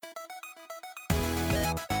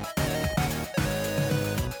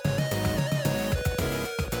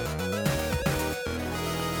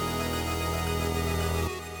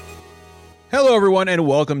Hello, everyone, and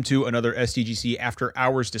welcome to another STGC After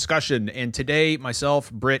Hours discussion. And today,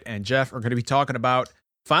 myself, Britt, and Jeff are going to be talking about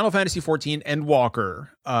Final Fantasy XIV Endwalker,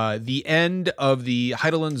 the end of the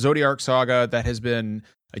Hydaelyn Zodiark saga that has been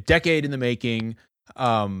a decade in the making.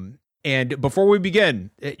 And before we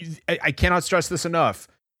begin, I cannot stress this enough.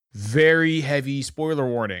 Very heavy spoiler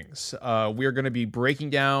warnings. We are going to be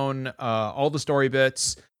breaking down all the story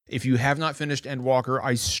bits. If you have not finished Endwalker,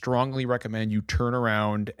 I strongly recommend you turn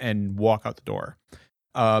around and walk out the door.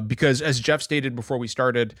 Because as Jeff stated before we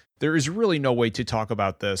started, there is really no way to talk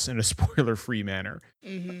about this in a spoiler-free manner.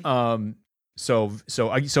 Mm-hmm. So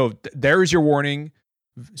there is your warning.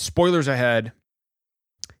 Spoilers ahead.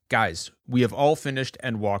 Guys, we have all finished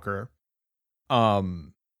Endwalker.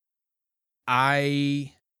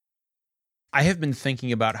 I have been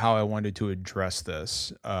thinking about how I wanted to address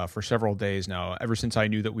this for several days now, ever since I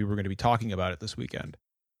knew that we were going to be talking about it this weekend.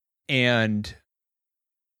 And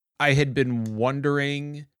I had been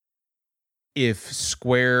wondering if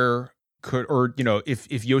Square could, or, you know,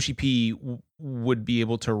 if Yoshi P would be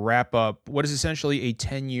able to wrap up what is essentially a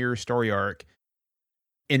 10-year story arc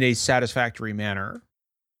in a satisfactory manner.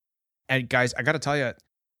 And guys, I got to tell you,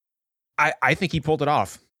 I think he pulled it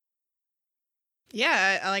off.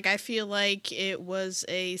 Yeah, I feel like it was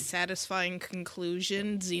a satisfying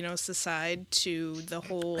conclusion, Xenos aside, to the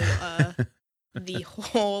whole Hydaelyn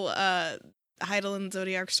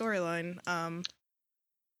Zodiark storyline.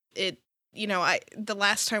 The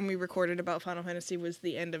last time we recorded about Final Fantasy was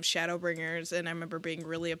the end of Shadowbringers, and I remember being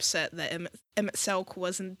really upset that Emet-Selch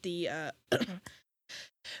wasn't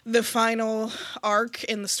the final arc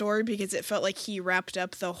in the story, because it felt like he wrapped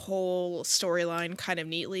up the whole storyline kind of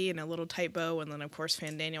neatly in a little tight bow, and then of course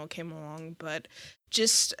Fandaniel came along. But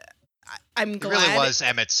just I'm glad it really was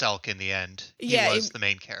Emet-Selch in the end. He was the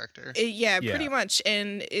main character. Pretty much.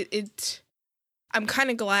 And I'm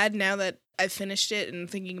kind of glad now that I've finished it and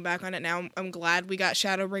thinking back on it now. I'm glad we got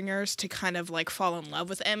Shadowbringers to kind of like fall in love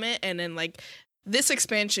with Emmett, and then like this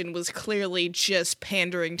expansion was clearly just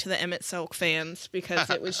pandering to the Emet-Selch fans, because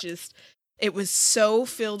it was so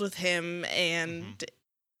filled with him, and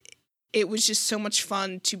it was just so much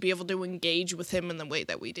fun to be able to engage with him in the way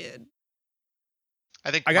that we did.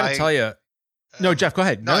 I gotta tell you. No, Jeff, go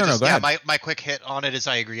ahead. No, go ahead. My quick hit on it is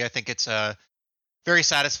I agree. I think it's a very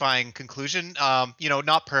satisfying conclusion.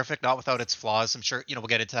 Not perfect, not without its flaws. I'm sure, we'll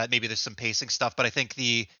get into that. Maybe there's some pacing stuff, but I think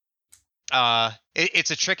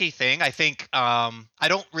it's a tricky thing. I think I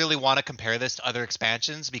don't really want to compare this to other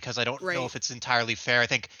expansions, because I don't know if it's entirely fair. I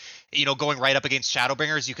think, going right up against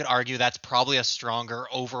Shadowbringers, you could argue that's probably a stronger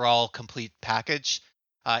overall complete package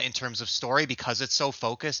in terms of story, because it's so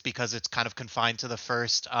focused, because it's kind of confined to the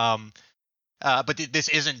first. But this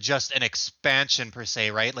isn't just an expansion per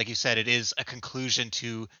se, right? Like you said, it is a conclusion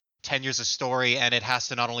to 10 years of story, and it has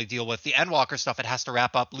to not only deal with the Endwalker stuff, it has to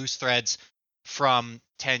wrap up loose threads from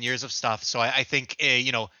 10 years of stuff. So I think,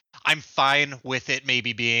 I'm fine with it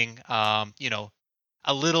maybe being, a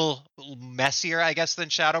little messier, I guess, than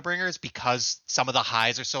Shadowbringers, because some of the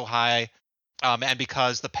highs are so high, and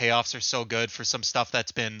because the payoffs are so good for some stuff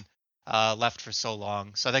that's been left for so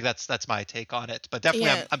long. So I think that's my take on it. But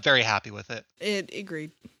definitely, I'm very happy with it.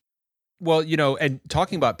 Agreed. Well, and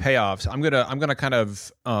talking about payoffs, I'm gonna kind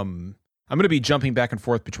of I'm gonna be jumping back and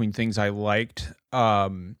forth between things I liked,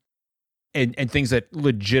 and things that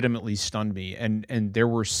legitimately stunned me, and there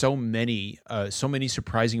were so many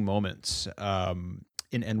surprising moments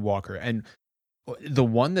in Endwalker, and the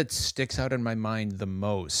one that sticks out in my mind the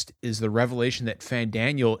most is the revelation that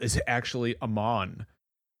Fandaniel is actually Amon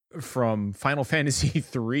from Final Fantasy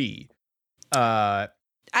III. I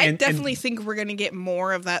definitely think we're gonna get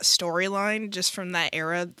more of that storyline just from that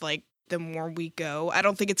era, like, the more we go. I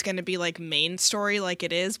don't think it's going to be like main story like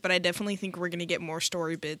it is, but I definitely think we're going to get more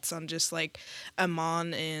story bits on just like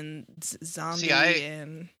Amon and Zombie.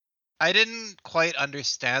 I didn't quite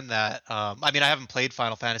understand that. I haven't played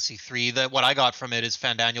Final Fantasy III. What I got from it is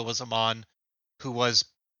Fandaniel was Amon, who was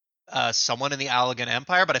someone in the Allagan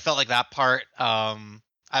Empire, but I felt like that part, I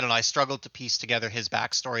don't know, I struggled to piece together his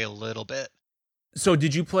backstory a little bit. So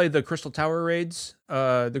did you play the Crystal Tower raids,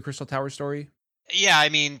 the Crystal Tower story? Yeah,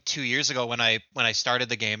 2 years ago when I started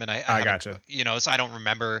the game, and I gotcha. So I don't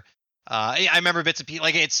remember. I remember bits and pieces.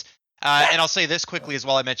 Like it's, and I'll say this quickly as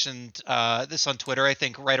well. I mentioned this on Twitter. I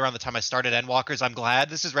think right around the time I started Endwalkers, I'm glad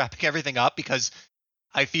this is wrapping everything up, because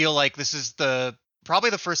I feel like this is probably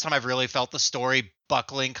the first time I've really felt the story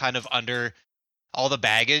buckling kind of under all the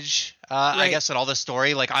baggage, I guess, and all the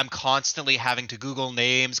story. Like, I'm constantly having to Google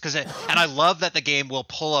names, and I love that the game will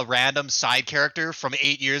pull a random side character from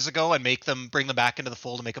 8 years ago and bring them back into the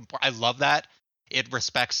fold and make them. I love that. it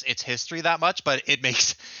respects its history that much, but it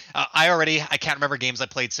makes I can't remember games I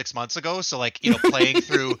played 6 months ago, so like, you know, playing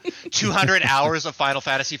through 200 hours of Final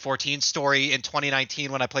Fantasy 14 story in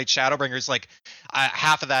 2019 when I played Shadowbringers, like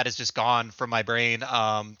half of that is just gone from my brain.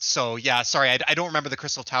 So yeah, sorry, I don't remember the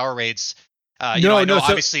Crystal Tower raids.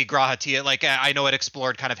 Obviously Grahatia, like I know it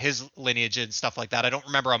explored kind of his lineage and stuff like that. I don't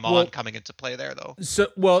remember Amon coming into play there though. So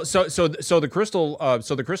the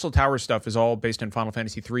Crystal Tower stuff is all based in Final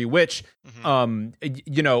Fantasy 3, which before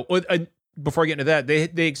I get into that,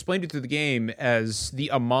 they explained it through the game as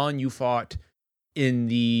the Amon you fought in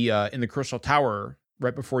the Crystal Tower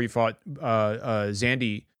right before you fought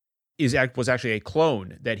Zandy was actually a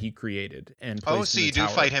clone that he created and placed so in the you tower.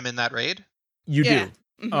 Do fight him in that raid? You do.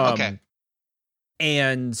 Mm-hmm. Okay.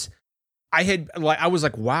 And I was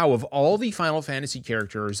like, wow, of all the Final Fantasy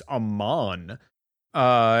characters, Amon.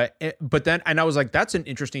 But then, and I was like, that's an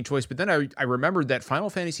interesting choice. But then I remembered that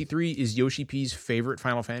Final Fantasy 3 is Yoshi P's favorite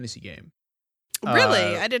Final Fantasy game.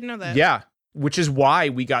 Really? I didn't know that. Yeah, which is why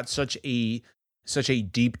we got such a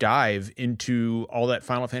deep dive into all that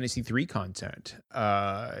Final Fantasy 3 content.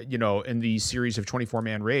 In the series of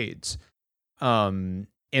 24-man raids. And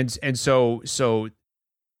so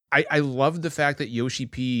I love the fact that Yoshi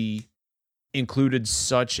P included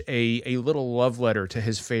such a little love letter to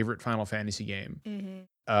his favorite Final Fantasy game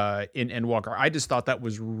in Endwalker. I just thought that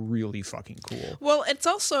was really fucking cool. Well, it's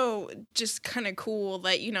also just kind of cool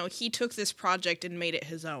that, you know, he took this project and made it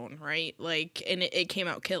his own, right? Like, and it came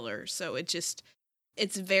out killer. So it's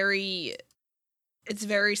very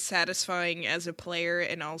satisfying as a player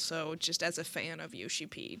and also just as a fan of Yoshi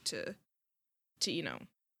P to you know,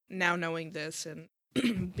 now knowing this and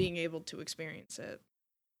being able to experience it.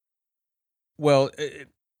 Well,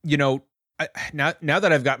 now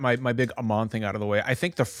that I've got my big Amon thing out of the way, I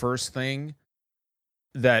think the first thing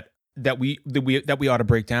that we ought to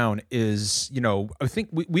break down is, you know, I think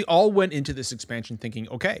we all went into this expansion thinking,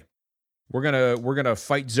 okay, we're gonna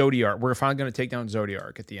fight Zodiark. We're finally gonna take down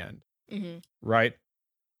Zodiark at the end, right?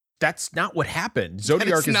 That's not what happened.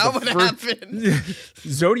 Zodiark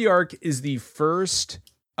Zodiark is the first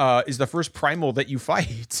primal that you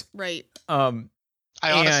fight. Right.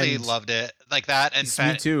 I honestly loved it like that, and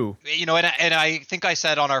me too. You know, and I think I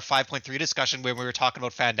said on our 5.3 discussion when we were talking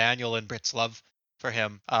about Fan Daniel and Brit's love for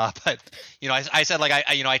him, but you know, I said like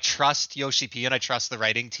I trust Yoshi P and I trust the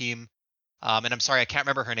writing team, and I'm sorry I can't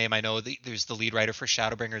remember her name. I know there's the lead writer for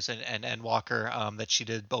Shadowbringers and Walker, that she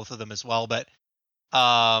did both of them as well, but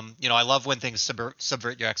you know, I love when things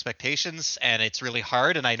subvert your expectations, and it's really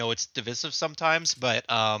hard, and I know it's divisive sometimes, but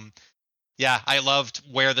yeah, I loved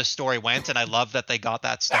where the story went, and I love that they got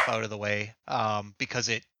that stuff out of the way, because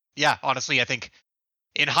honestly, I think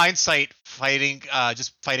in hindsight, fighting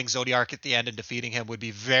Zodiark at the end and defeating him would be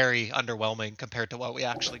very underwhelming compared to what we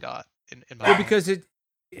actually got. In my opinion. Because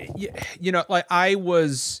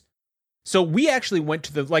so we actually went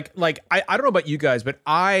to the I don't know about you guys, but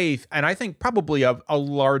I think probably a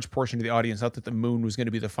large portion of the audience thought that the moon was going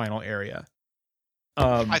to be the final area.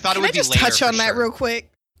 I thought it would be later. Can I just touch on that real quick?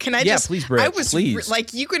 Can I just? Please, Brett. Please.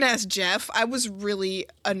 Like, you can ask Jeff. I was really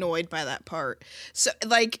annoyed by that part. So,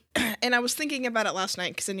 like, and I was thinking about it last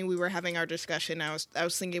night because I knew we were having our discussion. I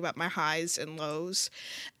was thinking about my highs and lows,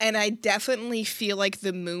 and I definitely feel like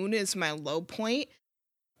the moon is my low point.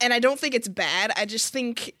 And I don't think it's bad. I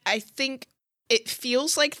think it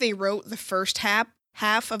feels like they wrote the first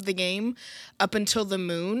half of the game up until the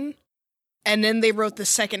moon, and then they wrote the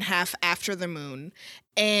second half after the moon.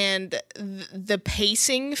 And the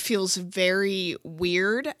pacing feels very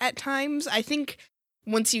weird at times. I think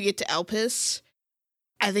once you get to Elpis,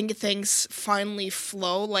 I think things finally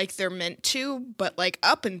flow like they're meant to, but like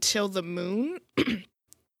up until the moon,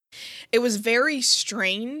 it was very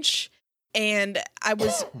strange, and I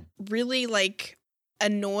was really like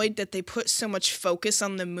annoyed that they put so much focus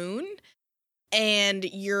on the moon, and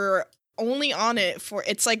you're only on it for,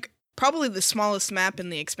 it's like probably the smallest map in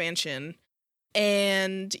the expansion,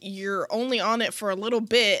 and you're only on it for a little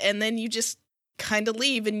bit, and then you just kind of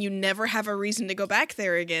leave, and you never have a reason to go back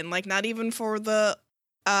there again. Like, not even for the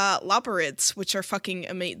Loporrits, which are fucking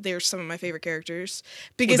amazing. They're some of my favorite characters.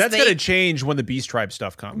 Because that's gonna change when the Beast Tribe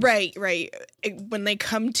stuff comes. Right. When they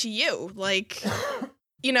come to you, like,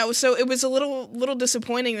 you know, so it was a little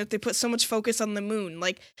disappointing that they put so much focus on the moon.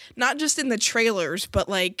 Like, not just in the trailers, but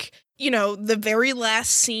like, you know, the very last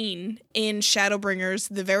scene in Shadowbringers,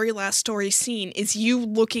 the very last story scene is you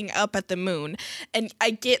looking up at the moon. And I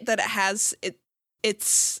get that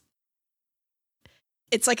it's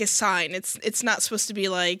like a sign. It's not supposed to be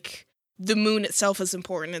like the moon itself is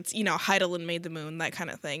important. It's, Hydaelyn made the moon, that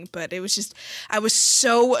kind of thing. But it was just, I was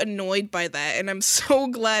so annoyed by that. And I'm so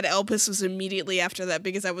glad Elpis was immediately after that,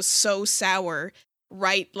 because I was so sour,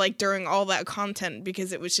 right, like, during all that content,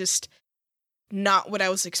 because it was just not what I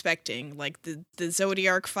was expecting. Like, the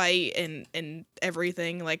Zodiark fight and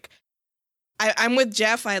everything. Like, I'm with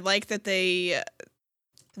Jeff. I like that they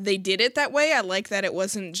did it that way. I like that it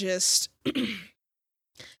wasn't just...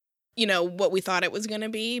 what we thought it was going to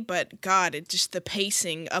be, but God, the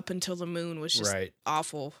pacing up until the moon was just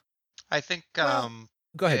awful. I think, go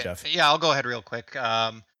ahead, Jeff. Yeah, I'll go ahead real quick.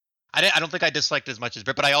 I don't think I disliked it as much as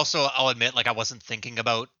Britt, but I'll admit, like, I wasn't thinking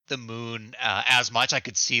about the moon as much. I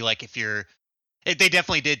could see, like, they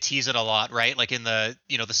definitely did tease it a lot, right? Like in the,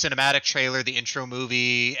 the cinematic trailer, the intro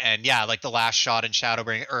movie, and yeah, like the last shot in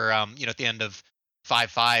Shadowbringer, or, at the end of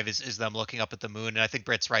 5-5 is them looking up at the moon. And I think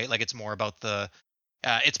Britt's right. Like, it's more about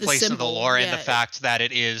its place in the lore, and the fact that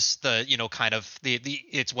it is the, kind of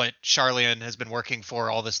it's what Sharlayan has been working for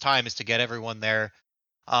all this time, is to get everyone there.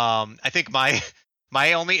 I think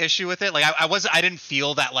my only issue with it, like, I didn't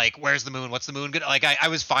feel that, like, where's the moon? What's the moon good? Like, I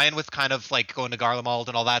was fine with kind of like going to Garlemald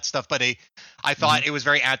and all that stuff, but I thought it was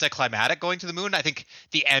very anticlimactic going to the moon. I think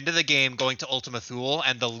the end of the game going to Ultima Thule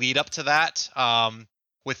and the lead up to that,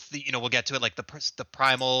 with the, we'll get to it, like the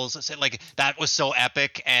primals, like that was so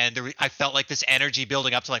epic, and I felt like this energy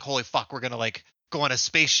building up to, like, holy fuck, we're gonna, like, go on a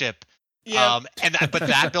spaceship. Yeah. But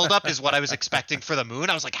that build up is what I was expecting for the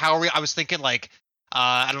moon. I was like, how are we? I was thinking, like,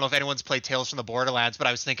 I don't know if anyone's played Tales from the Borderlands, but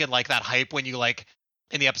I was thinking, like, that hype when you, like,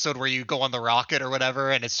 in the episode where you go on the rocket or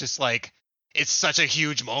whatever, and it's just like, it's such a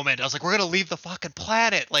huge moment. I was like, we're gonna leave the fucking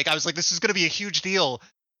planet. Like, I was like, this is gonna be a huge deal.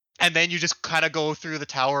 And then you just kind of go through the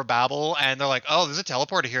Tower of Babel, and they're like, oh, there's a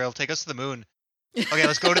teleporter here. It'll take us to the moon. Okay,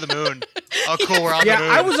 let's go to the moon. Oh, cool, we're on the moon.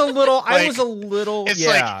 Yeah, I was a little, It's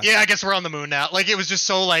like, yeah, I guess we're on the moon now. Like, it was just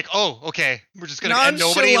so like, oh, okay, we're just going to, and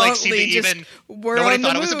nobody, like, seemed to even, nobody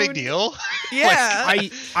thought it was a big deal. Yeah.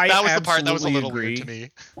 Like, I that was the part that was a little agree. weird to me.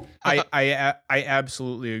 I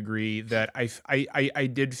absolutely agree that I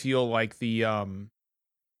did feel like the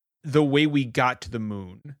way we got to the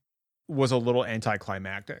moon was a little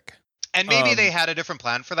anticlimactic. And maybe they had a different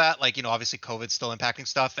plan for that. Like, obviously COVID's still impacting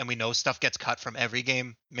stuff, and we know stuff gets cut from every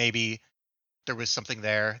game. Maybe there was something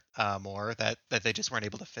there more that they just weren't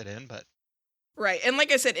able to fit in, but. Right. And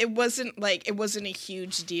like I said, it wasn't a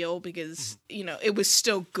huge deal, because, it was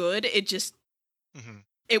still good. It just,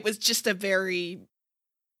 it was just a very,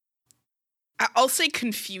 I'll say,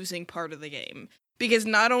 confusing part of the game, because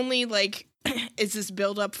not only, like, is this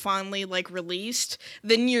build up finally, like, released,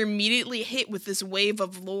 then you're immediately hit with this wave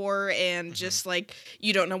of lore, and just, like,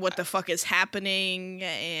 you don't know what the fuck is happening,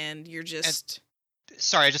 and you're just...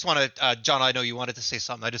 Sorry, I just want to, John, I know you wanted to say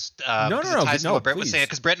something. I just, no, what Britt please. was saying,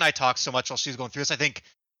 because Britt and I talked so much while she was going through this. I think,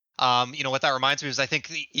 what that reminds me is, I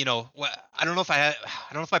think, I don't know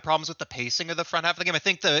if my problem's with the pacing of the front half of the game. I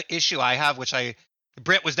think the issue I have, which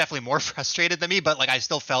Britt was definitely more frustrated than me, but, like, I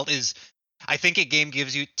still felt is, I think a game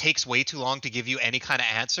takes way too long to give you any kind of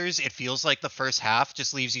answers. It feels like the first half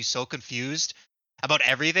just leaves you so confused about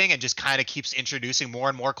everything, and just kind of keeps introducing more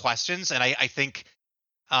and more questions. And I think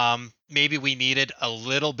maybe we needed a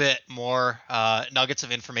little bit more nuggets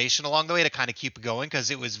of information along the way to kind of keep going, because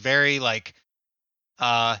it was very, like,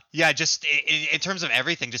 just in terms of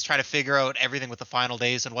everything, just trying to figure out everything with the final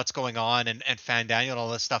days and what's going on, and Fandaniel and all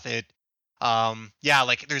this stuff.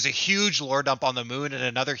 Like, there's a huge lore dump on the moon, and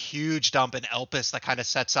another huge dump in Elpis that kind of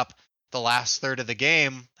sets up the last third of the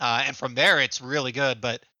game, and from there it's really good.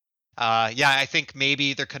 But I think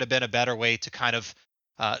maybe there could have been a better way to kind of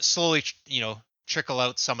slowly trickle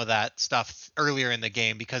out some of that stuff earlier in the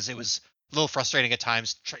game, because it was a little frustrating at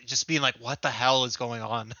times, just being like, what the hell is going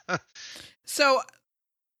on? So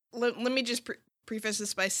let me just preface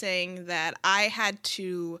this by saying that I had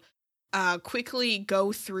to quickly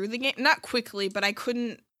go through the game. Not quickly, but I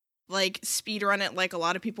couldn't, like, speed run it like a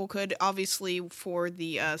lot of people could, obviously for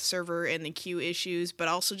the server and the queue issues, but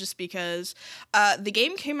also just because the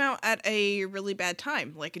game came out at a really bad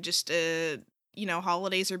time. Like, it just,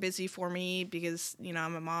 holidays are busy for me, because,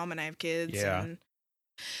 I'm a mom and I have kids. Yeah. And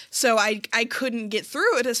so I couldn't get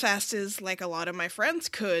through it as fast as, like, a lot of my friends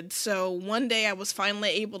could. So one day I was finally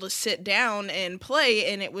able to sit down and play,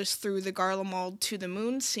 and it was through the Garlemald to the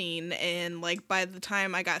moon scene. And, like, by the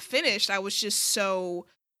time I got finished, I was just so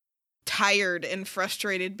tired and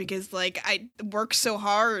frustrated, because, like, I worked so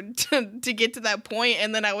hard to get to that point,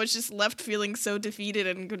 and then I was just left feeling so defeated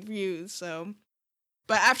and confused. So,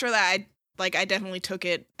 but after that, I definitely took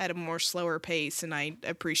it at a more slower pace, and I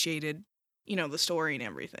appreciated, the story and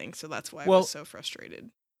everything. So that's why I was so frustrated.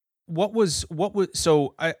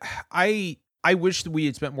 So I I wish that we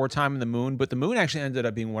had spent more time in the moon, but the moon actually ended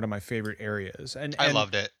up being one of my favorite areas. And I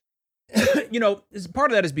loved it.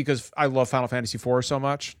 Part of that is because I love Final Fantasy IV so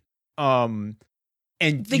much. And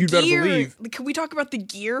the you better believe. Can we talk about the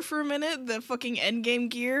gear for a minute? The fucking endgame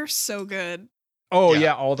gear, so good. Oh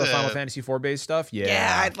yeah, all the Final Fantasy IV based stuff. Yeah,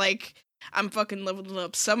 yeah. I'm fucking leveling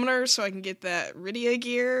up Summoner so I can get that Rydia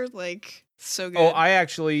gear. Like, so good. Oh, I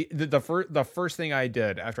actually the first thing I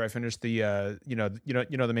did after I finished the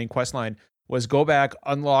the main quest line was go back,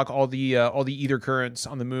 unlock all the ether currents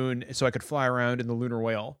on the moon so I could fly around in the lunar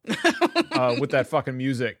whale with that fucking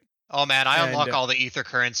music. Oh man, I unlock all the ether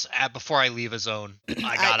currents before I leave a zone.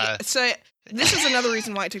 I gotta. So this is another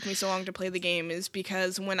reason why it took me so long to play the game, is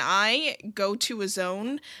because when I go to a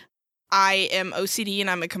zone, I am OCD and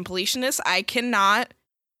I'm a completionist. I cannot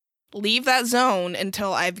leave that zone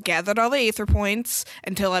until I've gathered all the aether points,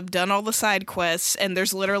 until I've done all the side quests, and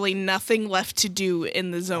there's literally nothing left to do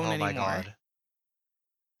in the zone anymore. Oh my god.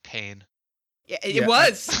 Pain. Yeah, it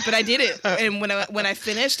was, but I did it. And when I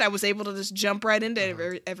finished, I was able to just jump right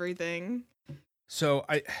into after So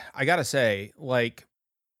I gotta say, like,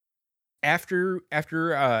 after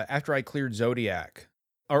I cleared Zodiac,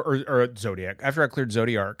 or Zodiac, after I cleared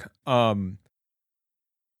Zodiark,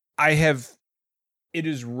 it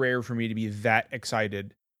is rare for me to be that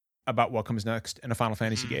excited about what comes next in a Final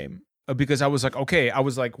Fantasy game, because I was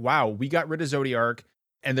like, wow, we got rid of Zodiark,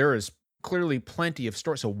 and there is clearly plenty of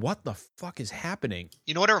story. So what the fuck is happening?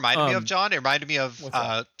 You know what it reminded me of, John? It reminded me of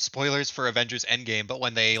spoilers for Avengers Endgame, but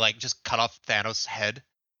when they like just cut off Thanos' head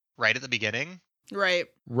right at the beginning. Right.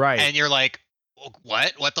 And you're like,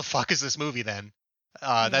 what the fuck is this movie then?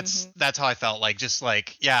 That's how I felt. Like, just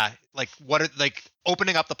like, yeah, like what are, like,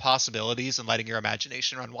 opening up the possibilities and letting your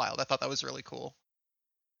imagination run wild. I thought that was really cool.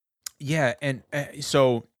 Yeah. And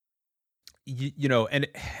so, and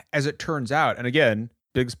as it turns out, and again,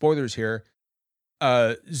 big spoilers here,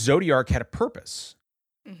 Zodiark had a purpose.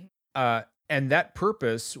 And that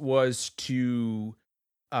purpose was to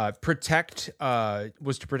protect the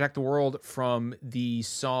world from the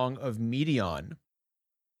Song of Meteon.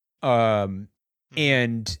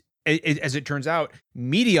 And as it turns out,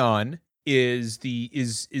 Meteon is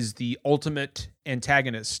the ultimate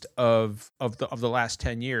antagonist of the last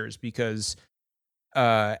 10 years, because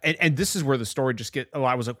and this is where the story just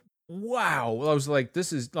I was like, wow. I was like,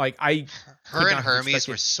 this is like, her and Hermes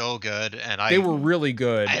were so good, and they were really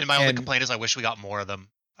good. And my only complaint is I wish we got more of them.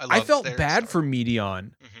 I felt bad for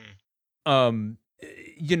Meteon. I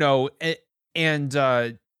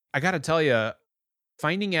gotta tell you,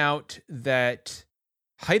 finding out that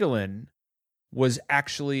Hydaelyn was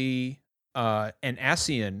actually an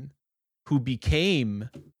Ascian who became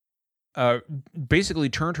basically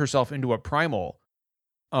turned herself into a primal.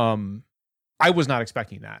 I was not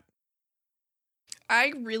expecting that.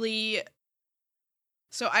 I really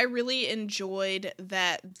enjoyed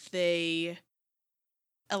that they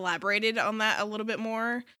elaborated on that a little bit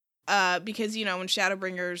more. Because, in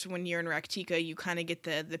Shadowbringers, when you're in Rak'tika, you kind of get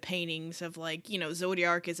the paintings of, like,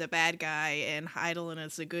 Zodiark is a bad guy and Hydaelyn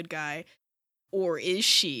is a good guy. Or is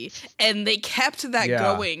she? And they kept that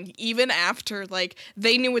going, even after, like,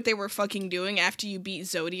 they knew what they were fucking doing after you beat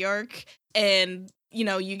Zodiark. And,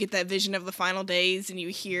 you get that vision of the final days and you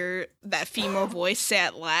hear that female voice say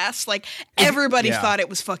at last. Like, everybody thought it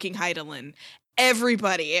was fucking Hydaelyn.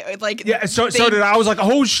 Everybody, like, so did I. I was like,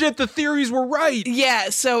 oh shit, the theories were right. Yeah,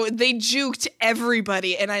 so they juked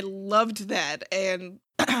everybody, and I loved that. And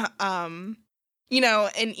and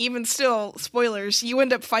even still, spoilers, you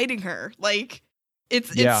end up fighting her. Like,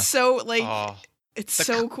 it's so, like, it's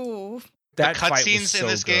so cool. The cutscenes in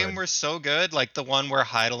this game were so good. Like the one where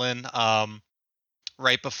Hydaelyn,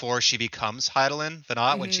 right before she becomes Hydaelyn,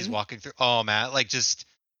 Venat, when she's walking through. Oh man, like, just.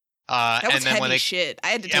 That was and then heavy shit. I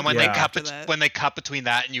had to take when they cut between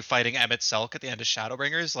that and you fighting Emmett Selk at the end of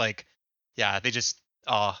Shadowbringers, like, yeah, they just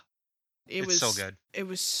it was so good. It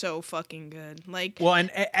was so fucking good. Like, well, and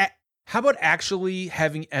how about actually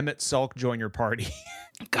having Emmett Selk join your party?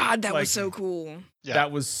 God, that was so cool. Yeah.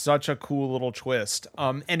 That was such a cool little twist.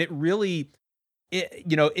 And it really,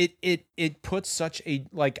 it puts such a,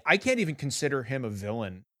 like, I can't even consider him a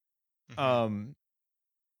villain. I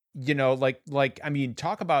mean,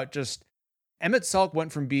 talk about just Emmett Selk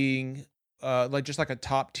went from being just like a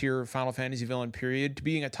top tier Final Fantasy villain period to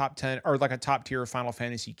being a top 10 or like a top tier Final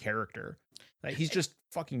Fantasy character. Like, he's just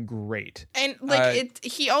fucking great. And like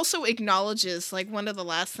he also acknowledges, like, one of the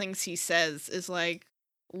last things he says is like,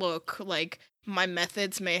 look, like, my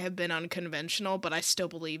methods may have been unconventional, but I still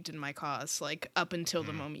believed in my cause, like, up until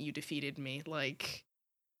the moment you defeated me. Like,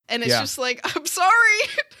 and it's just like, I'm sorry.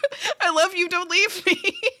 I love you. Don't leave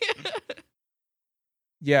me.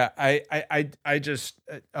 Yeah, I just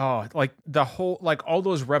like the whole like all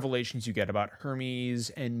those revelations you get about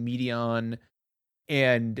Hermes and Medion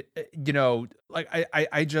and like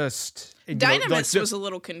I just like Dynamis was a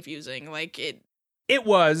little confusing. Like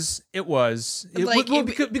because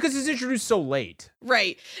it's introduced so late.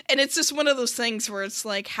 Right. And it's just one of those things where it's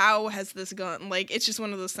like, how has this gone? Like, it's just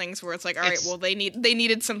one of those things where it's like, all right, well, they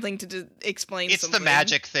needed something to explain it's something. The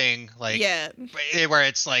magic thing, like, yeah, where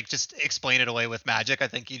it's like, just explain it away with magic. I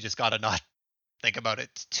think you just gotta not think about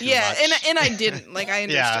it too much. Yeah, and I didn't. Like, I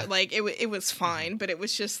understood. Like, it was fine, but it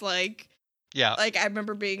was just like, yeah. Like, I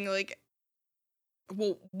remember being like,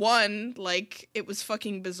 well, one, like, it was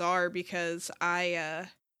fucking bizarre because I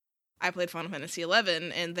played Final Fantasy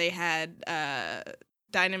 11 and they had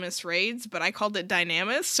Dynamis raids, but I called it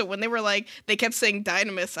Dynamis. So when they kept saying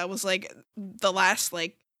Dynamis, I was like, the last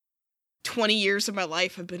like 20 years of my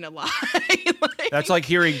life have been a lie. That's like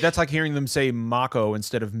hearing them say Mako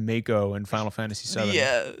instead of Mako in Final Fantasy 7.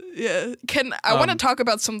 Yeah. I want to talk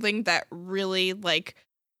about something that really like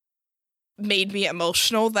made me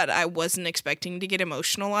emotional that I wasn't expecting to get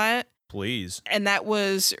emotional at. Please. And that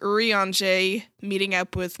was Urianger meeting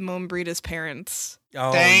up with Moenbryda's parents.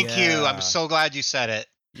 Oh, Thank you. I'm so glad you said it.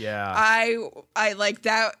 Yeah. I like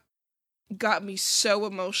that got me so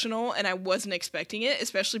emotional and I wasn't expecting it,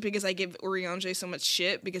 especially because I give Urianger so much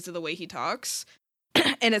shit because of the way he talks.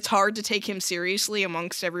 And it's hard to take him seriously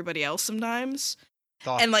amongst everybody else sometimes.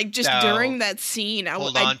 And like just during that scene,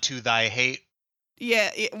 hold on to thy hate.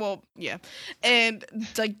 Yeah, and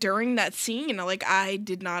like during that scene, like I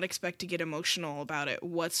did not expect to get emotional about it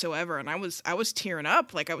whatsoever, and I was tearing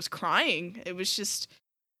up, like I was crying. It was just,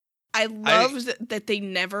 I loved that they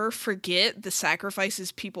never forget the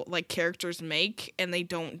sacrifices people like characters make, and they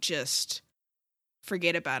don't just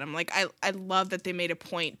forget about them. Like I love that they made a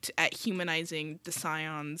point at humanizing the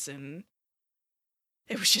Scions, and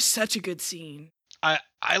it was just such a good scene. I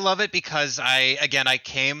love it because I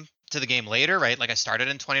came to the game later, right? Like I started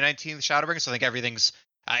in 2019 with Shadowbringers, so I think everything's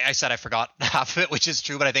I said I forgot half of it, which is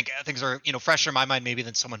true, but I think things are, fresher in my mind maybe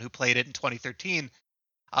than someone who played it in 2013.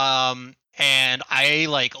 And I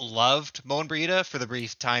like loved Moenbryda for the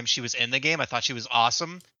brief time she was in the game. I thought she was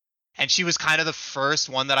awesome. And she was kind of the first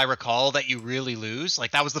one that I recall that you really lose.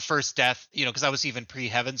 Like that was the first death, because I was even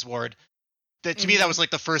pre-Heavensward. To me, that was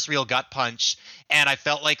like the first real gut punch. And I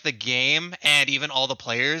felt like the game and even all the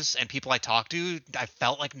players and people I talked to, I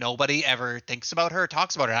felt like nobody ever thinks about her,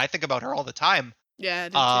 talks about her. And I think about her all the time. Yeah.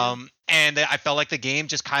 I did too. And I felt like the game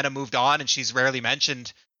just kind of moved on and she's rarely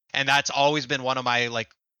mentioned. And that's always been one of my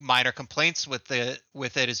like minor complaints with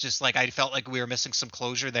it is just like, I felt like we were missing some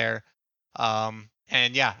closure there. And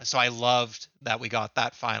yeah, so I loved that we got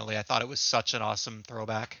that finally. I thought it was such an awesome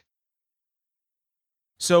throwback.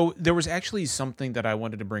 So there was actually something that I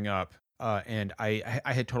wanted to bring up, and I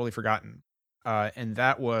had totally forgotten, and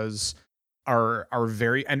that was our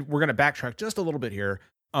very, and we're going to backtrack just a little bit here.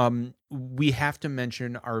 We have to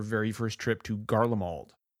mention our very first trip to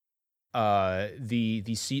Garlemald,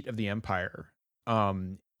 the seat of the Empire,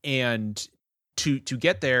 and to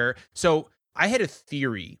get there. So I had a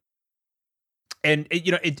theory, and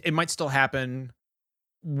it might still happen.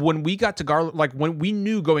 When we got to when we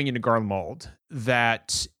knew going into Garlemald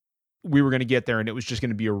that we were going to get there and it was just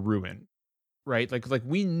going to be a ruin, right? Like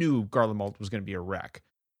we knew Garlemald was going to be a wreck.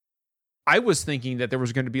 I was thinking that there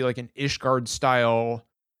was going to be like an Ishgard style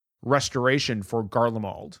restoration for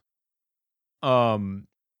Garlemald. And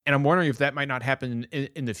I'm wondering if that might not happen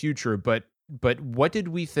in the future, but what did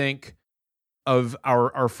we think of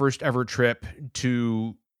our first ever trip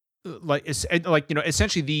to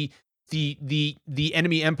essentially the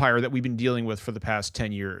enemy empire that we've been dealing with for the past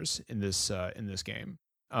 10 years in this game?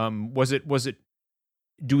 Was it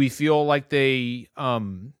do we feel like they I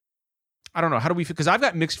don't know, how do we feel? Because I've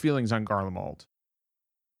got mixed feelings on Garlemald.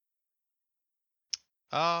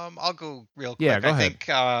 I'll go real quick. Yeah, go ahead.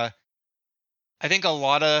 I think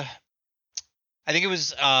it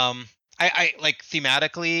was I like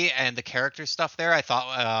thematically and the character stuff there. I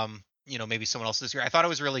thought maybe someone else this year. I thought it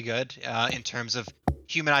was really good in terms of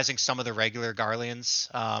humanizing some of the regular Garleans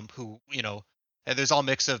who, there's all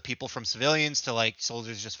mix of people from civilians to like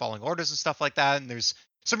soldiers just following orders and stuff like that. And there's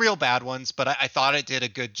some real bad ones, but I thought it did a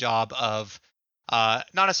good job of not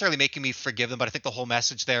necessarily making me forgive them, but I think the whole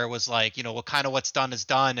message there was like, what's done is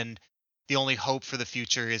done. And the only hope for the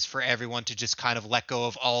future is for everyone to just kind of let go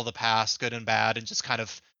of all the past, good and bad, and just kind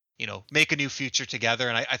of, make a new future together.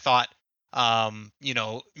 And I thought, some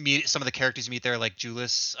of the characters you meet there, like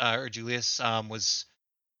Julius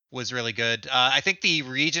was really good. I think the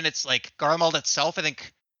region, it's like Garlemald itself, I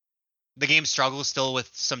think the game struggles still with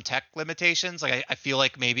some tech limitations. Like I feel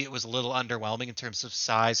like maybe it was a little underwhelming in terms of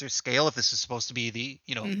size or scale if this is supposed to be the,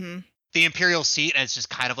 the Imperial seat and it's just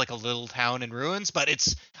kind of like a little town in ruins. But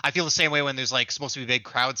I feel the same way when there's like supposed to be big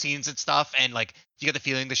crowd scenes and stuff, and like you get the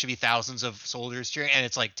feeling there should be thousands of soldiers cheering, and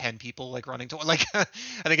it's like 10 people like running to like I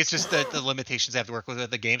think it's just the limitations they have to work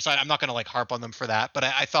with the game. So I'm not gonna like harp on them for that. But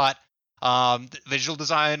I thought the visual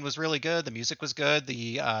design was really good, the music was good,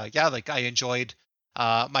 like I enjoyed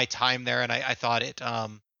my time there, and I thought it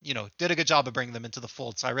did a good job of bringing them into the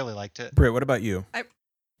fold. So I really liked it. Britt, what about you? I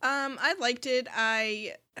liked it.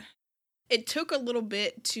 It took a little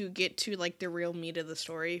bit to get to like the real meat of the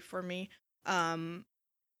story for me.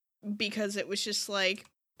 Because it was just like,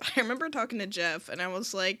 I remember talking to Jeff and I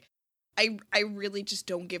was like, I really just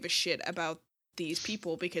don't give a shit about these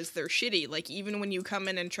people because they're shitty. Like, even when you come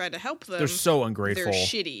in and try to help them, they're so ungrateful. They're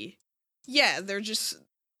shitty. Yeah, they're just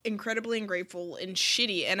incredibly ungrateful and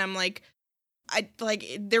shitty. And I'm like,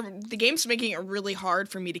 the game's making it really hard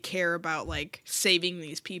for me to care about like saving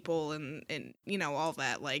these people and all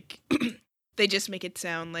that. Like, they just make it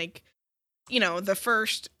sound like, the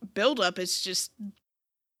first build-up is just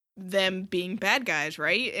them being bad guys,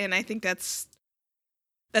 right? And I think that's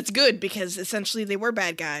good because essentially they were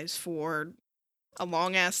bad guys for a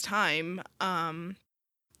long ass time.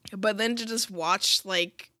 But then to just watch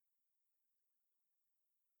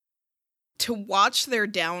their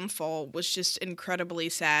downfall was just incredibly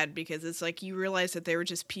sad because it's like you realize that they were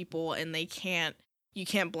just people and you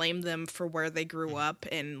can't blame them for where they grew up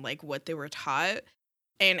and like what they were taught.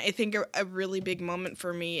 And I think a really big moment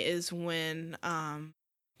for me is when I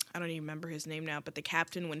don't even remember his name now, but the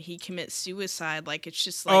captain, when he commits suicide, like it's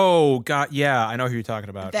just like, oh god, yeah, I know who you're talking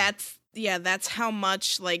about. That's how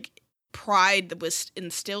much like pride was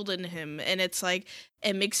instilled in him. And it's like,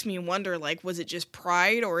 it makes me wonder, like, was it just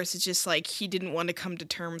pride or is it just like he didn't want to come to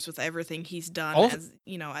terms with everything he's done as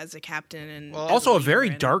a captain? And also a very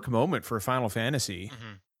dark moment for Final Fantasy.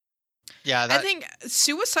 Mm-hmm. Yeah, I think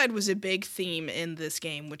suicide was a big theme in this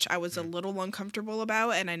game, which I was a little uncomfortable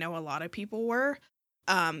about, and I know a lot of people were.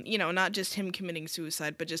 Not just him committing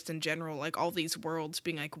suicide, but just in general, like all these worlds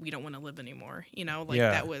being like, we don't want to live anymore.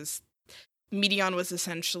 That was Medion was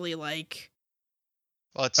essentially like,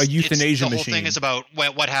 well, a euthanasia machine. The whole machine. thing is about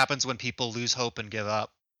what happens when people lose hope and give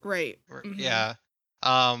up. Right. Mm-hmm. Yeah.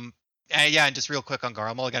 And just real quick on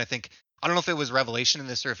Garlemald again, I don't know if it was revelation in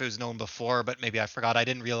this or if it was known before, but maybe I forgot. I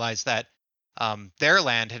didn't realize that their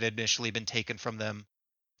land had initially been taken from them,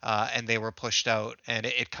 and they were pushed out, and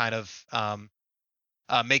it kind of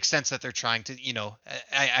makes sense that they're trying to,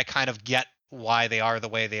 I kind of get why they are the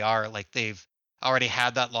way they are. Like they've already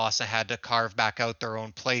had that loss and had to carve back out their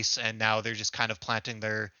own place, and now they're just kind of planting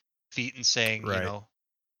their feet and saying, right.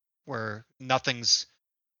 We're nothing's,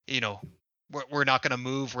 we're not going to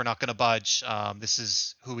move, we're not going to budge. This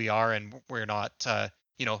is who we are, and we're not, the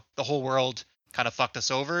whole world kind of fucked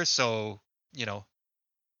us over, so,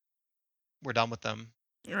 we're done with them.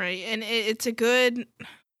 Right, and it's a good.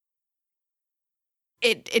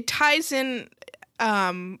 It ties in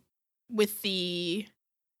with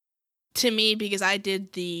to me, because I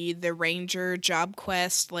did the ranger job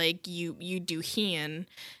quest, like you do Hien,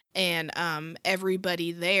 and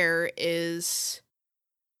everybody there is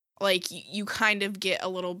like you kind of get a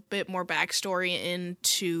little bit more backstory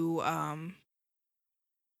into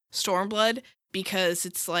Stormblood, because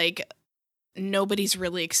it's like nobody's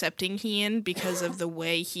really accepting Hien because of the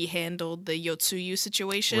way he handled the Yotsuyu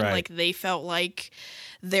situation. Right. Like they felt like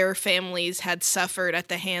their families had suffered at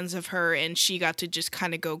the hands of her and she got to just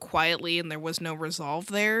kind of go quietly and there was no resolve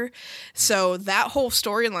there. So that whole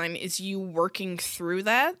storyline is you working through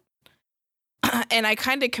that. And I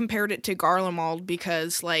kind of compared it to Garlemald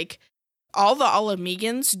because like all the Ala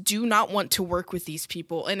Mhigans do not want to work with these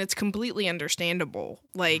people, and it's completely understandable.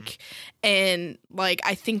 Like, and like,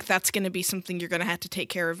 I think that's going to be something you're going to have to take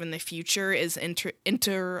care of in the future is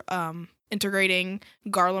integrating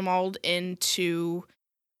Garlemald into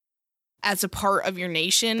as a part of your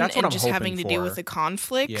nation, that's what and I'm just having to for. deal with the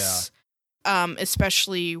conflicts,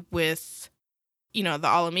 especially with, the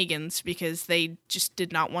Ala Mhigans, because they just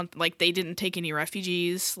did not want, like, they didn't take any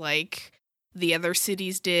refugees, like the other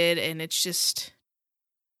cities did, and it's just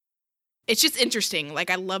interesting. Like,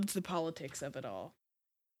 I loved the politics of it all.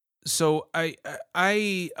 So I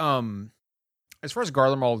as far as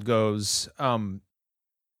Garlemald goes, I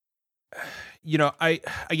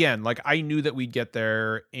knew that we'd get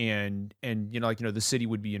there and the city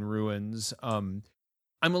would be in ruins. I'm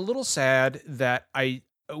a little sad that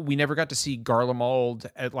we never got to see Garlemald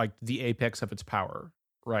at like the apex of its power,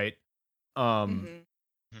 right?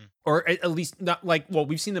 or at least not like, well,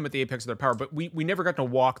 we've seen them at the apex of their power, but we never got to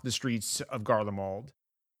walk the streets of Garlemald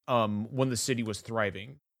when the city was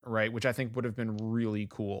thriving, right? Which I think would have been really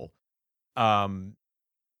cool.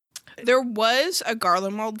 There was a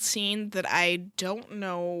Garlemald scene that I don't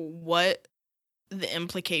know what the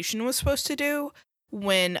implication was supposed to do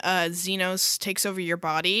when Xenos takes over your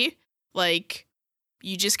body. Like,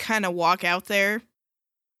 you just kind of walk out there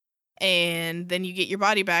and then you get your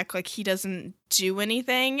body back. Like, he doesn't do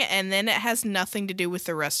anything, and then it has nothing to do with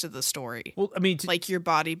the rest of the story. Well, I mean, like your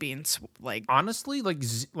body being like, honestly, like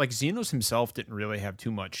Xenos himself didn't really have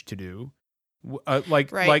too much to do. Right.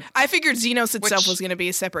 Like, I figured Xenos itself was going to be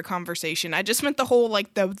a separate conversation. I just meant the whole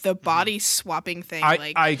like the body swapping thing.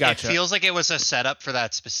 I gotcha. It feels like it was a setup for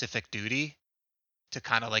that specific duty to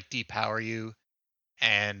kind of like depower you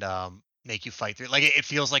and make you fight through. Like it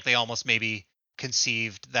feels like they almost maybe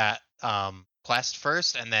conceived that quest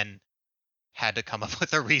first and then had to come up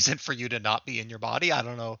with a reason for you to not be in your body. I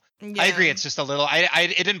don't know. Yeah. I agree. It's just a little.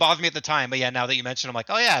 It didn't bother me at the time, but yeah, now that you mentioned, I'm like,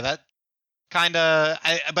 oh yeah, that kind of.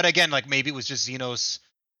 But again, like maybe it was just Xenos.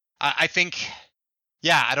 I think.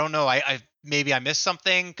 Yeah, I don't know. I maybe I missed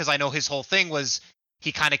something because I know his whole thing was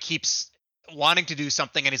he kind of keeps wanting to do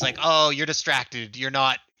something and he's like, oh, you're distracted. You're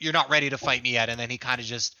not ready to fight me yet. And then he kind of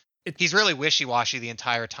just. He's really wishy-washy the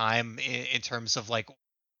entire time in terms of like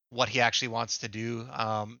what he actually wants to do.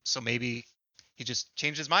 So maybe he just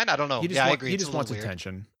changed his mind. I don't know. I agree. He just wants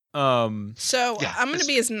attention. So yeah, I'm going to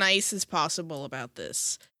be as nice as possible about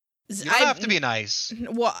this. You don't have to be nice.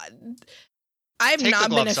 Well, I've not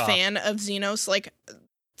been a fan of Xenos. Like,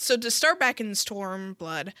 so to start back in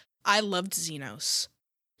Stormblood, I loved Xenos.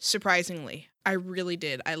 Surprisingly, I really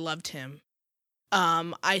did. I loved him.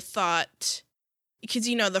 I thought, because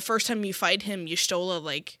the first time you fight him, Y'shtola,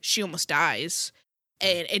 like, she almost dies.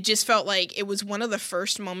 And it just felt like it was one of the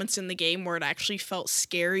first moments in the game where it actually felt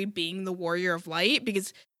scary being the Warrior of Light,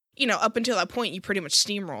 because, up until that point, you pretty much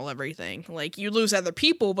steamroll everything. Like, you lose other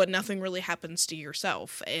people, but nothing really happens to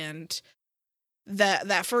yourself. And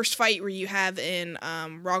that first fight where you have in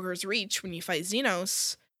Rogger's Reach, when you fight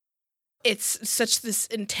Xenos, it's such this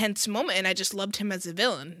intense moment, and I just loved him as a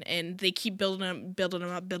villain. And they keep building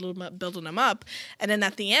him up. And then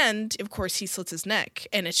at the end, of course, he slits his neck.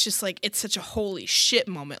 And it's just like, it's such a holy shit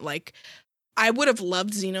moment. Like, I would have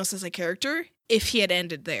loved Xenos as a character if he had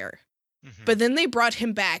ended there. Mm-hmm. But then they brought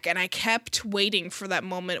him back, and I kept waiting for that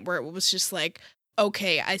moment where it was just like,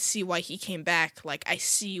 okay, I see why he came back. Like, I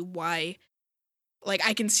see why... Like,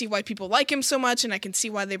 I can see why people like him so much, and I can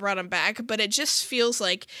see why they brought him back, but it just feels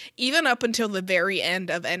like, even up until the very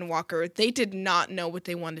end of Endwalker, they did not know what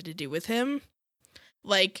they wanted to do with him.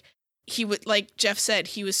 Like, like Jeff said,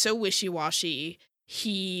 he was so wishy-washy.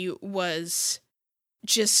 He was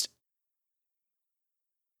just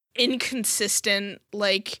inconsistent.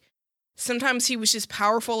 Like, sometimes he was just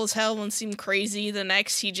powerful as hell and seemed crazy. The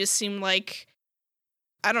next, he just seemed like,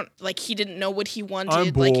 he didn't know what he wanted.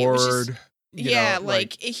 I'm bored. Like, it was just...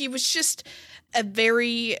 he was just a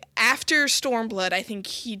very... After Stormblood, I think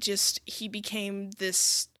he became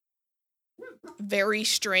this very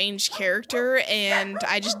strange character, and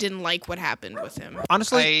I just didn't like what happened with him.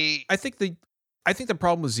 Honestly, I think the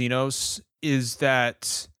problem with Xenos is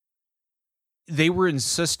that they were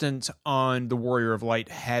insistent on the Warrior of Light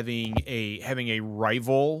having a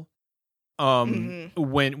rival. When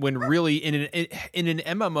really in an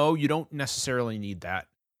MMO you don't necessarily need that.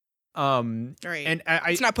 Right. And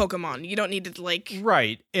it's not Pokemon. You don't need to like...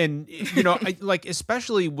 Right. And I like,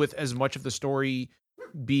 especially with as much of the story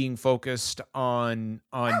being focused on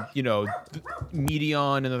Meteion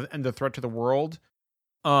and the threat to the world.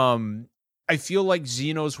 I feel like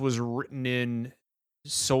Xenos was written in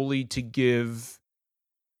solely to give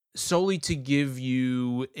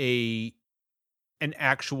you an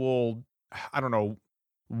actual, I don't know,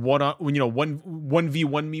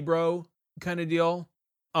 1v1 me bro kind of deal.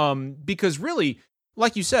 Because really,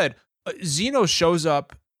 like you said, Xenos shows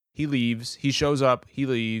up, he leaves, he shows up, he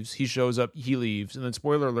leaves, he shows up, he leaves, and then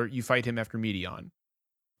spoiler alert, you fight him after Meteion.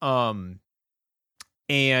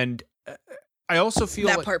 And I also feel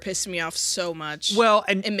that part pissed me off so much. Well,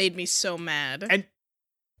 and it made me so mad.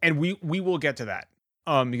 And we will get to that.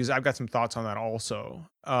 Because I've got some thoughts on that also.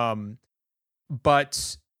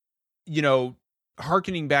 But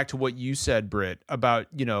hearkening back to what you said, Britt, about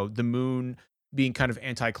the moon being kind of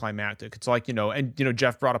anticlimactic. It's like,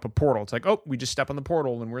 Jeff brought up a portal. It's like, oh, we just step on the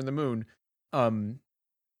portal and we're in the moon.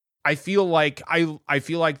 I feel like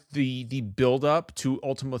the build up to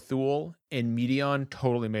Ultima Thule and Meteion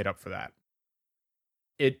totally made up for that.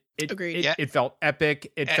 Agreed. It felt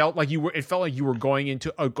epic. It felt like you were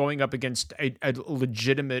going up against a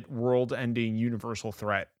legitimate world-ending universal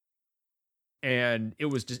threat. and it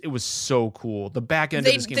was so cool. The back end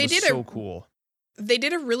of this game was so cool. They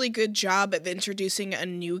did a really good job of introducing a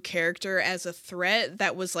new character as a threat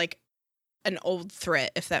that was like an old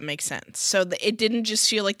threat, if that makes sense. So it didn't just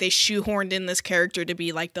feel like they shoehorned in this character to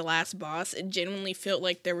be like the last boss. It genuinely felt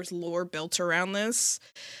like there was lore built around this,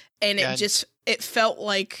 and it felt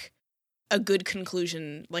like a good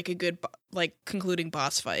conclusion, like a good concluding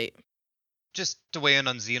boss fight. Just to weigh in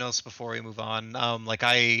on Xenos before we move on,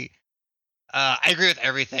 I agree with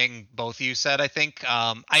everything both of you said. I think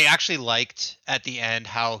I actually liked at the end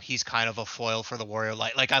how he's kind of a foil for the warrior.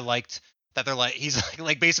 Like I liked that they're like, he's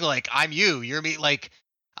like basically like, I'm you, you're me. Like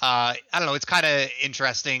I don't know, it's kind of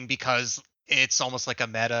interesting because it's almost like a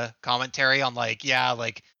meta commentary on like, yeah,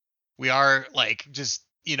 like we are like just,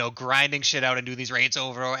 you know, grinding shit out and do these raids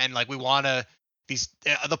over, and like we want to,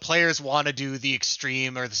 the players want to do the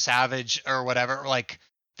extreme or the savage or whatever, like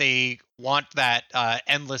they want that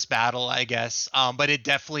endless battle, I guess. But it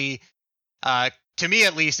definitely, to me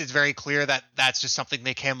at least, it's very clear that that's just something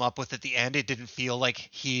they came up with at the end. It didn't feel like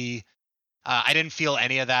I didn't feel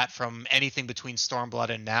any of that from anything between Stormblood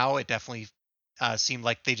and now. It definitely seemed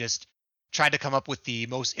like they just tried to come up with the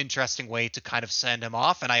most interesting way to kind of send him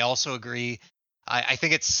off. And I also agree. I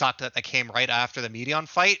think it sucked that came right after the Medion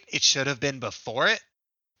fight. It should have been before it,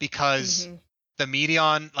 because the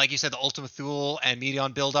Medion, like you said, the Ultima Thule and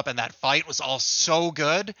Medion build-up and that fight was all so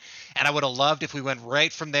good. And I would have loved if we went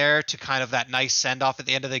right from there to kind of that nice send-off at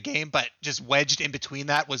the end of the game. But just wedged in between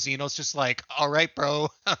that was Xenos just like, all right, bro,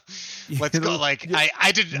 let's go. Like,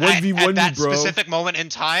 I did, at that specific moment in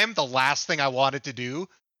time, the last thing I wanted to do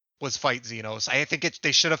was fight Xenos. I think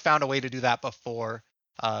they should have found a way to do that before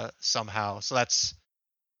somehow. So that's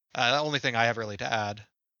the only thing I have really to add.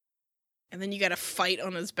 And then you got to fight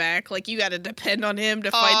on his back. Like, you got to depend on him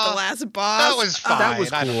to fight the last boss. That was fine. That was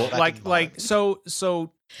cool.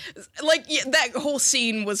 So yeah, that whole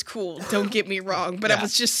scene was cool. Don't get me wrong, but I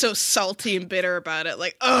was just so salty and bitter about it.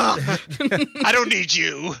 Like, ugh. I don't need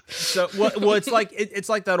you. So well, it's like it's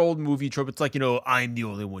like that old movie trope. It's like, you know, I'm the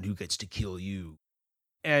only one who gets to kill you,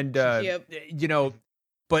 and you know,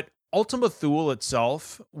 but Ultima Thule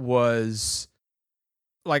itself was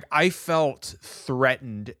like, I felt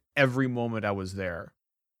threatened every moment I was there.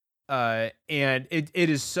 And it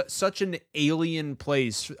is such an alien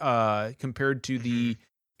place compared to the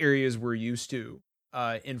areas we're used to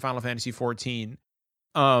in Final Fantasy 14.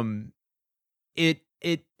 And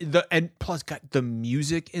plus got the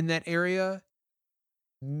music in that area.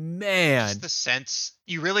 Man, just the sense,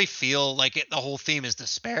 you really feel like the whole theme is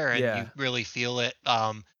despair, and you really feel it.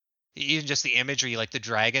 Even just the imagery, like the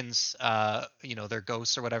dragons, you know, their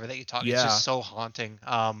ghosts or whatever that you talk. It's just so haunting.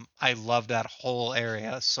 I love that whole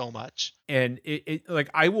area so much. And it like,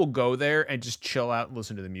 I will go there and just chill out and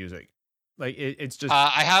listen to the music. Like it's just.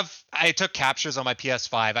 I took captures on my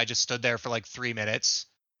PS5. I just stood there for like 3 minutes,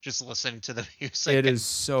 just listening to the music. It is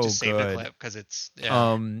so just good. Save the clip because it's.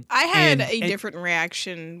 Yeah. I had a different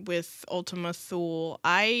reaction with Ultima Thule.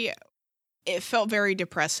 It felt very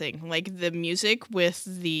depressing. Like, the music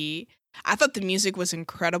I thought the music was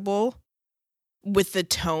incredible with the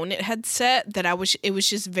tone it had set, that it was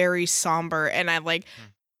just very somber, and I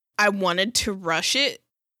wanted to rush it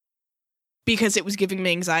because it was giving me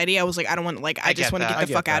anxiety. I was like, I don't want, like, I just want to get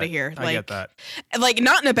the fuck out of here. I get that. Like,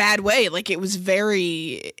 not in a bad way. Like, it was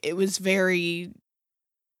very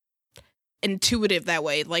intuitive that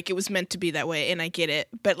way. Like, it was meant to be that way, and I get it,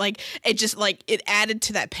 but like, it just, like, it added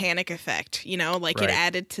to that panic effect, you know, like, it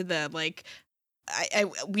added to the, like,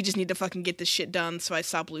 we just need to fucking get this shit done so I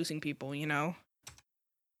stop losing people, you know.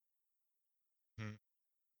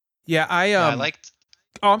 Yeah, I liked.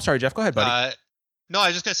 Oh, I'm sorry, Jeff, go ahead, buddy. No, I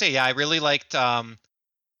was just gonna say, I really liked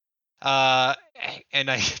and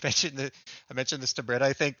I mentioned this to Britt.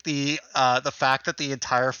 I think the fact that the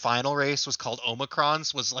entire final race was called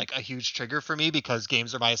Omicrons was like a huge trigger for me, because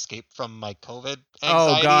games are my escape from my COVID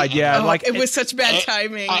anxiety. Oh God, yeah, like it was such bad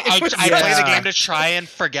timing. I play the game to try and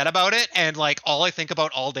forget about it, and like all I think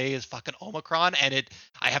about all day is fucking Omicron, and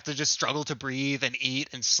I have to just struggle to breathe and eat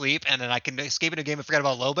and sleep, and then I can escape into a game and forget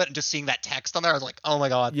about it a little bit, and just seeing that text on there, I was like, oh my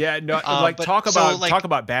God. Yeah, no, like talk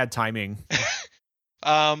about bad timing.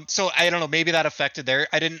 So I don't know, maybe that affected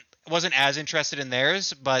wasn't as interested in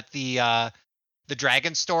theirs, but the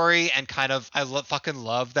dragon story, and kind of, fucking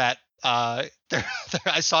love that, I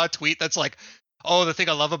saw a tweet that's like, oh, the thing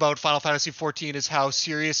I love about Final Fantasy 14 is how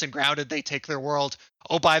serious and grounded they take their world.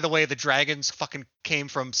 Oh, by the way, the dragons fucking came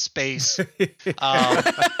from space. But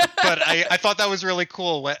I thought that was really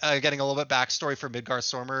cool, getting a little bit backstory for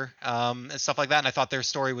Midgardsormr, and stuff like that. And I thought their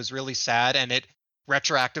story was really sad, and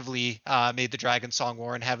retroactively made the Dragon Song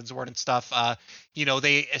War and Heaven's Ward and stuff.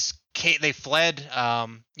 They fled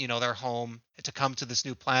their home to come to this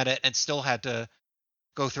new planet and still had to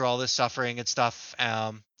go through all this suffering and stuff.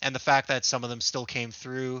 And the fact that some of them still came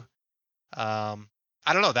through, I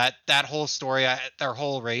don't know, that whole story, their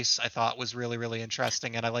whole race, I thought was really, really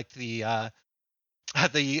interesting. And I liked the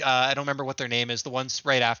I don't remember what their name is, the ones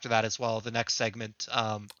right after that as well, the next segment.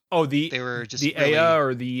 They were just the really, Aya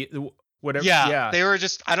or the whatever. Yeah, they were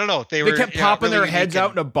just, I don't know, they kept popping really their heads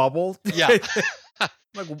out in a bubble. Yeah.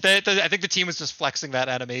 I think the team was just flexing that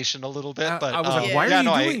animation a little bit, but I was like, why are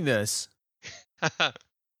you doing this?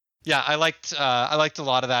 Yeah, I liked a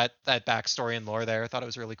lot of that backstory and lore there. I thought it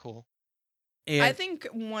was really cool. And I think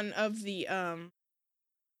one of the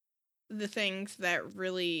things that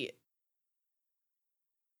really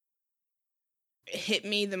hit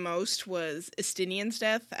me the most was Estinian's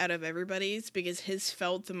death out of everybody's, because his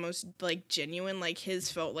felt the most like genuine. Like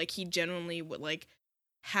his felt like he genuinely would like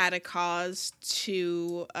had a cause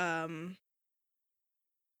to kind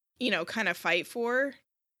of fight for.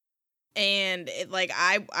 And it like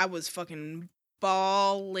I was fucking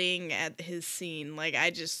bawling at his scene. Like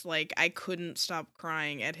I couldn't stop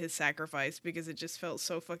crying at his sacrifice because it just felt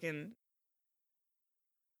so fucking,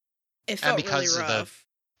 it felt really rough.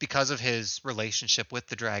 Because of his relationship with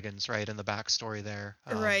the dragons, right, and the backstory there.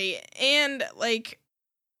 Right. And like,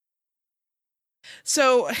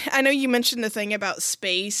 so I know you mentioned the thing about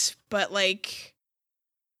space, but like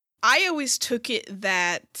I always took it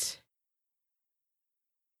that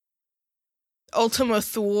Ultima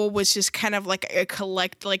Thule was just kind of like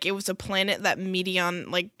like it was a planet that Medion,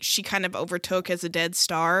 like she kind of overtook as a dead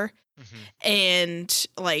star. Mm-hmm. And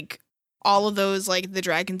like all of those, like the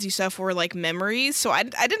dragons and stuff were like memories. So I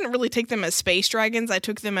didn't really take them as space dragons. I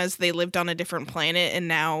took them as they lived on a different planet, and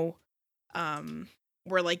now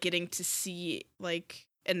we're like getting to see like,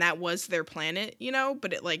 and that was their planet,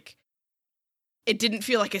 but it didn't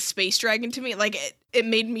feel like a space dragon to me. Like it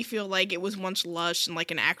made me feel like it was once lush and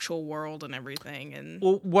like an actual world and everything. And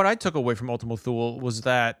well, what I took away from Ultima Thule was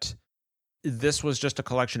that this was just a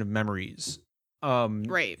collection of memories.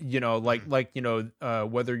 Right.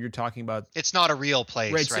 Whether you're talking about, it's not a real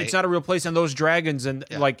place, right? It's not a real place, and those dragons and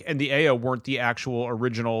and the Aya weren't the actual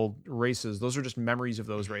original races. Those are just memories of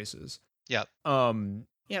those races. Yep.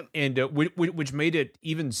 Yep. And which made it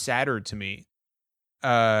even sadder to me.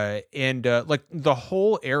 Like the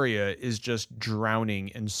whole area is just drowning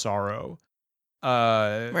in sorrow.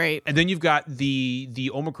 Right. And then you've got the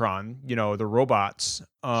Omicron, the robots.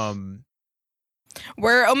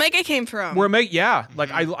 Where Omega came from. Like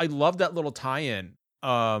I love that little tie-in.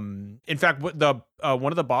 In fact, what the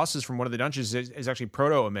one of the bosses from one of the dungeons is actually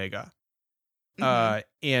Proto Omega.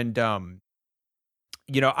 Mm-hmm.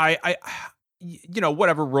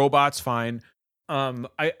 Whatever, robots, fine.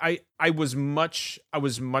 I was much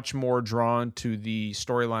more drawn to the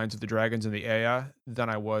storylines of the dragons and the Aya than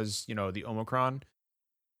I was, the Omicron.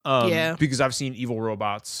 Because I've seen evil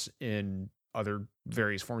robots in other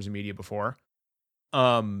various forms of media before.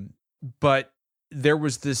 But there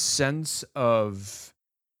was this sense of,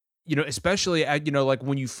 especially at, like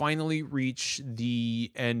when you finally reach the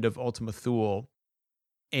end of Ultima Thule,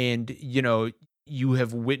 and you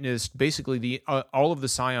have witnessed basically all of the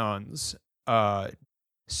Scions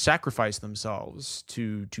sacrifice themselves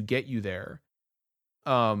to get you there.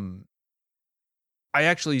 I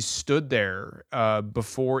actually stood there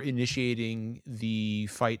before initiating the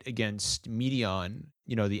fight against Medion,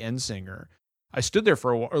 the Endsinger. I stood there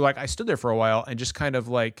for a while and just kind of,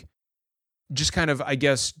 I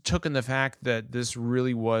guess, took in the fact that this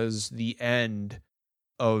really was the end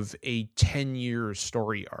of a 10-year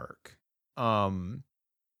story arc. And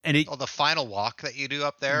the final walk that you do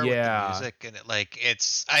up there with the music, and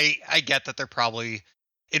I get that they're probably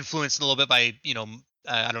influenced a little bit by,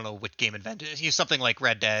 I don't know what game invented something like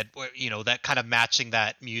Red Dead, where, that kind of matching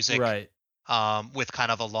that music. Right. With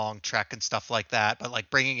kind of a long trek and stuff like that, but like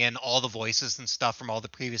bringing in all the voices and stuff from all the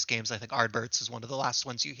previous games. I think Ardberts is one of the last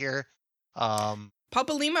ones you hear.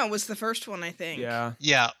 Papa Lima was the first one, I think.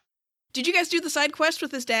 Yeah. Did you guys do the side quest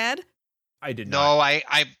with his dad? I did not. No,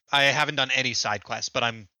 I haven't done any side quests, but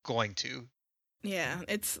I'm going to. Yeah,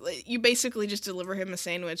 it's you basically just deliver him a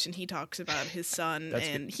sandwich and he talks about his son,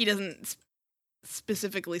 and he doesn't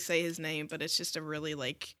specifically say his name, but it's just a really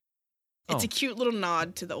it's a cute little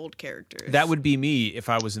nod to the old characters. That would be me if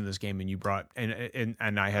I was in this game and you brought and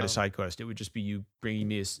I had a side quest. It would just be you bringing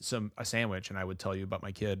me a sandwich, and I would tell you about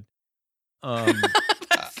my kid.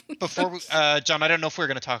 Before John, I don't know if we're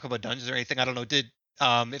going to talk about dungeons or anything. I don't know.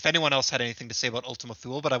 If anyone else had anything to say about Ultima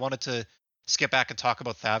Thule, but I wanted to skip back and talk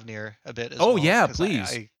about Thavnir a bit as well. Oh yeah,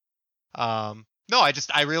 please. No,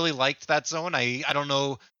 I really liked that zone. I don't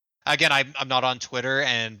know. Again, I'm not on Twitter,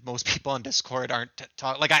 and most people on Discord aren't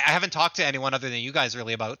like I haven't talked to anyone other than you guys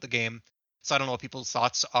really about the game, so I don't know what people's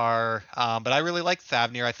thoughts are. But I really liked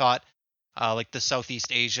Thavnir. I thought like the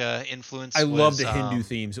Southeast Asia influence. I love the was, Hindu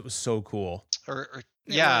themes. It was so cool. Or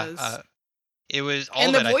It yeah, was. it was all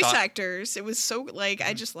And of the it. voice I thought. actors, it was so like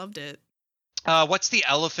I just loved it. What's the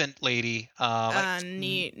elephant lady? Start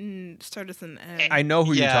with an N. I know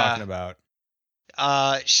who you're Yeah. talking about.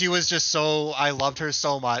 She was just so, I loved her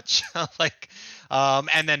so much. Like,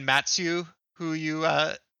 and then Matsu, who you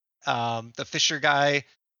the Fisher guy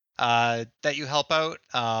that you help out.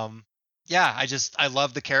 Yeah, I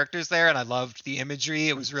loved the characters there, and I loved the imagery.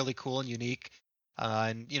 It was really cool and unique.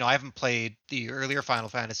 And I haven't played the earlier Final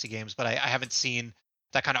Fantasy games, but I haven't seen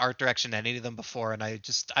that kind of art direction in any of them before. And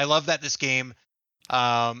I love that this game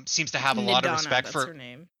seems to have a lot of Nidana, respect that's for. her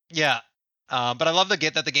name. Yeah. But I love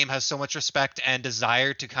that the game has so much respect and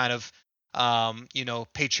desire to kind of,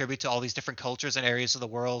 pay tribute to all these different cultures and areas of the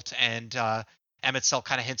world. And Emet-Selch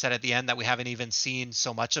kind of hints at the end that we haven't even seen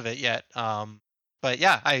so much of it yet. But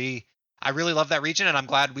yeah, I really love that region, and I'm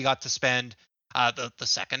glad we got to spend the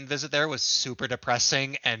second visit there was super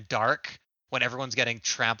depressing and dark when everyone's getting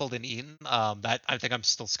trampled and eaten. That I think I'm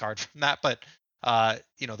still scarred from that, but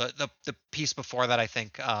the piece before that, I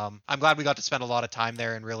think I'm glad we got to spend a lot of time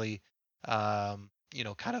there and really kind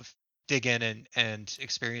of dig in and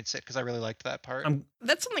experience it, because I really liked that part.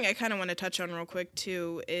 That's something I kind of want to touch on real quick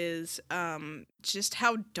too, is just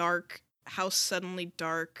how suddenly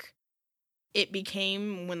dark it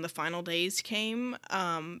became when the final days came,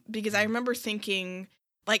 because I remember thinking,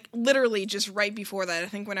 like, literally just right before that, I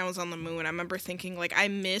think when I was on the moon, I remember thinking, like, I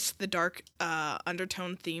missed the dark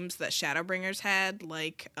undertone themes that Shadowbringers had,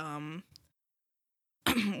 like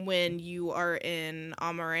when you are in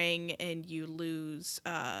Amarang and you lose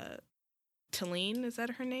Talene, is that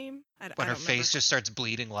her name? When her face just starts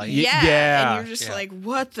bleeding light. Yeah. And you're just Yeah. like,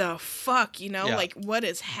 what the fuck? Yeah. Like, what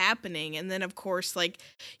is happening? And then, of course, like,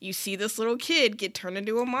 you see this little kid get turned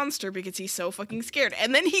into a monster because he's so fucking scared.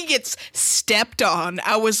 And then he gets stepped on.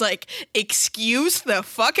 I was like, excuse the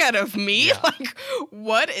fuck out of me? Yeah. Like,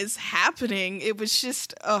 what is happening? It was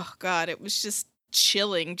just, oh God, it was just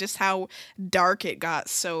chilling just how dark it got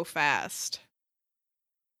so fast.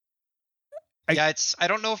 I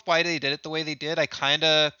don't know why they did it the way they did. I kind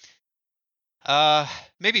of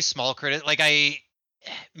maybe small credit, like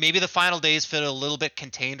maybe the final days felt a little bit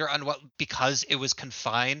contained, or because it was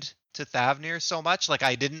confined to Thavnir so much. Like,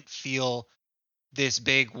 I didn't feel this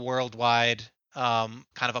big worldwide kind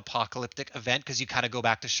of apocalyptic event, because you kind of go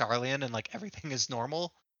back to Sharlayan and like everything is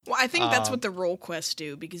normal. Well, I think that's what the role quests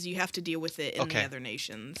do, because you have to deal with it in the other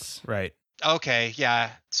nations. Right. Okay, yeah.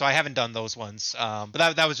 So I haven't done those ones,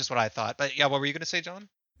 but that was just what I thought. But yeah, what were you gonna say, John?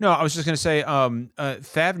 No, I was just gonna say,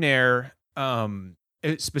 Thavnir,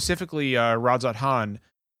 specifically Radzat Han,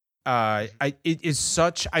 it is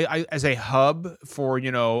such I as a hub for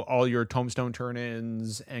all your tombstone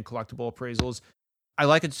turn-ins and collectible appraisals. I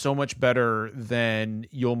like it so much better than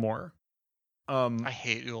Yulmore. I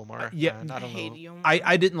hate Yulmore. Yeah, I hate Yulmore.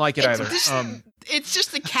 I didn't like it either. It's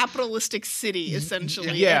just a capitalistic city,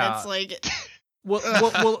 essentially. Yeah. And it's like, well,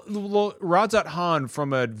 Radzat Han,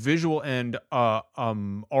 from a visual and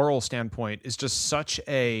oral standpoint, is just such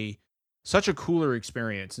a cooler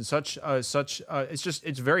experience, and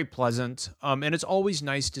it's very pleasant. And it's always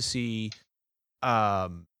nice to see,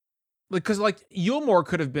 because like Yulmore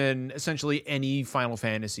could have been essentially any Final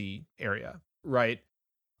Fantasy area, right?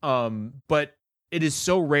 But it is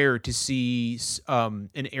so rare to see an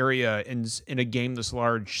area in a game this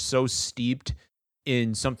large so steeped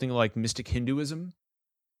in something like mystic Hinduism.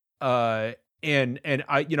 And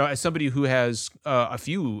I, as somebody who has a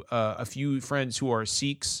few friends who are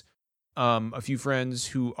Sikhs, a few friends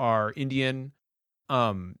who are Indian,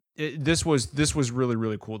 this was really,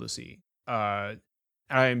 really cool to see.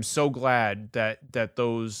 I'm so glad that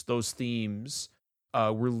those themes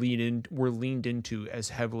were leaned into as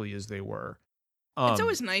heavily as they were. It's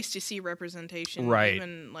always nice to see representation, right?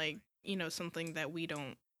 Even like something that we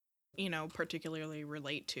don't particularly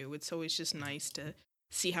relate to. It's always just nice to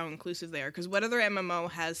see how inclusive they are, because what other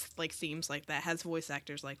MMO has like themes like that, has voice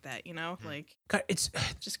actors like that? Like, God, it's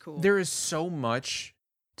just cool. There is so much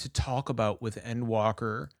to talk about with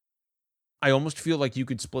Endwalker. I almost feel like you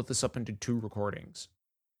could split this up into 2 recordings.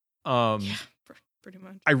 Yeah, pretty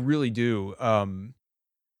much. I really do.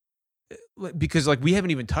 Because like we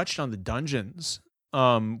haven't even touched on the dungeons,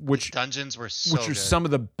 which the dungeons were so which are good. some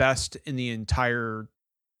of the best in the entire.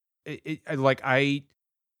 We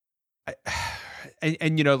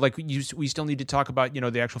still need to talk about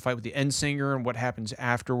the actual fight with the Endsinger and what happens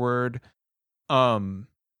afterward. And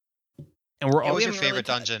we're all. What was your haven't favorite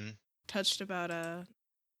really dungeon? Touched about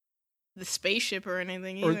the spaceship or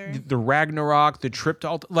anything Or either. the Ragnarok, the trip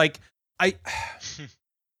to like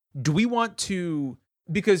do we want to,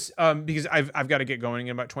 because I've got to get going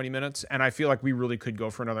in about 20 minutes and I feel like we really could go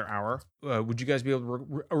for another hour. Would you guys be able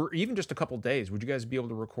to or even just a couple days, would you guys be able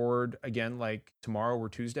to record again like tomorrow or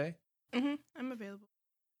Tuesday? I'm available.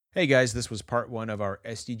 Hey guys, this was part 1 of our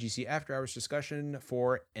SDGC After Hours discussion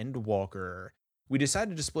for Endwalker. We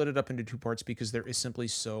decided to split it up into 2 parts because there is simply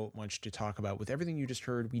so much to talk about. With everything you just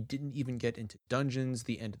heard, we didn't even get into dungeons,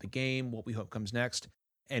 the end of the game, what we hope comes next,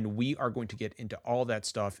 and we are going to get into all that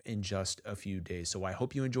stuff in just a few days. So I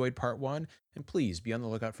hope you enjoyed part 1, and please be on the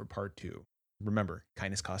lookout for part 2. Remember,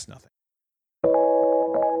 kindness costs nothing.